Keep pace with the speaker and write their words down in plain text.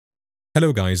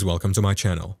Hello guys, welcome to my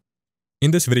channel.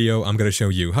 In this video, I'm going to show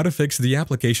you how to fix the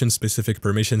application-specific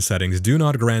permission settings do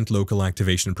not grant local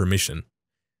activation permission.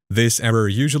 This error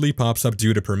usually pops up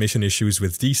due to permission issues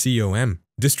with DCOM,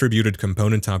 Distributed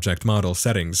Component Object Model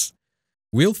settings.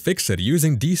 We'll fix it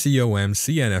using DCOM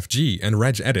CNFG and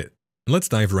regedit. Let's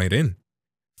dive right in.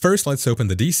 First, let's open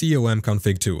the DCOM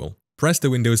config tool. Press the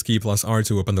Windows key plus R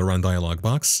to open the Run dialog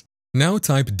box. Now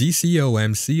type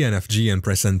DCOM CNFG and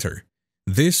press Enter.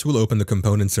 This will open the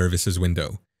Component Services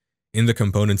window. In the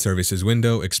Component Services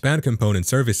window, expand Component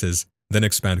Services, then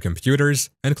expand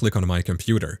Computers, and click on My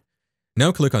Computer.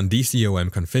 Now click on DCOM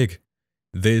Config.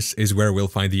 This is where we'll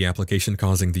find the application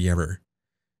causing the error.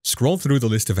 Scroll through the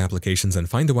list of applications and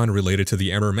find the one related to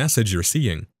the error message you're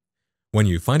seeing. When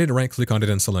you find it, right-click on it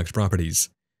and select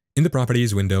Properties. In the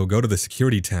Properties window, go to the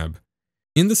Security tab.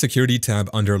 In the Security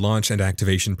tab under Launch and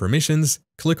Activation Permissions,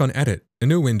 click on Edit. A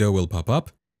new window will pop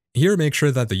up. Here, make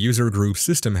sure that the user group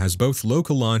system has both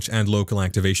local launch and local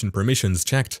activation permissions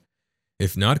checked.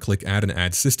 If not, click Add and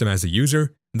add system as a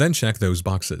user, then check those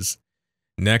boxes.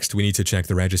 Next, we need to check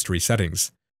the registry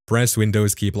settings. Press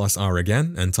Windows key plus R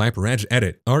again and type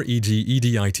regedit,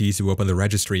 R-E-G-E-D-I-T to open the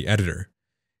registry editor.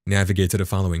 Navigate to the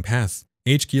following path: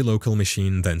 HKey local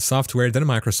machine, then software, then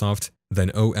Microsoft, then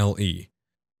OLE.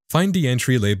 Find the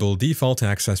entry labeled Default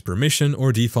Access Permission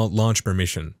or Default Launch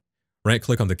Permission.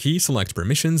 Right-click on the key, select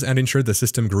Permissions, and ensure the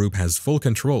system group has full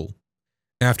control.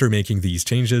 After making these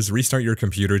changes, restart your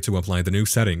computer to apply the new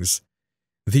settings.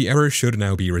 The error should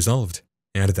now be resolved.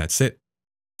 And that's it.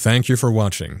 Thank you for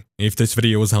watching. If this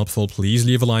video was helpful, please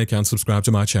leave a like and subscribe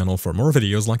to my channel for more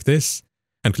videos like this.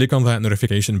 And click on that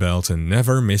notification bell to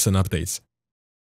never miss an update.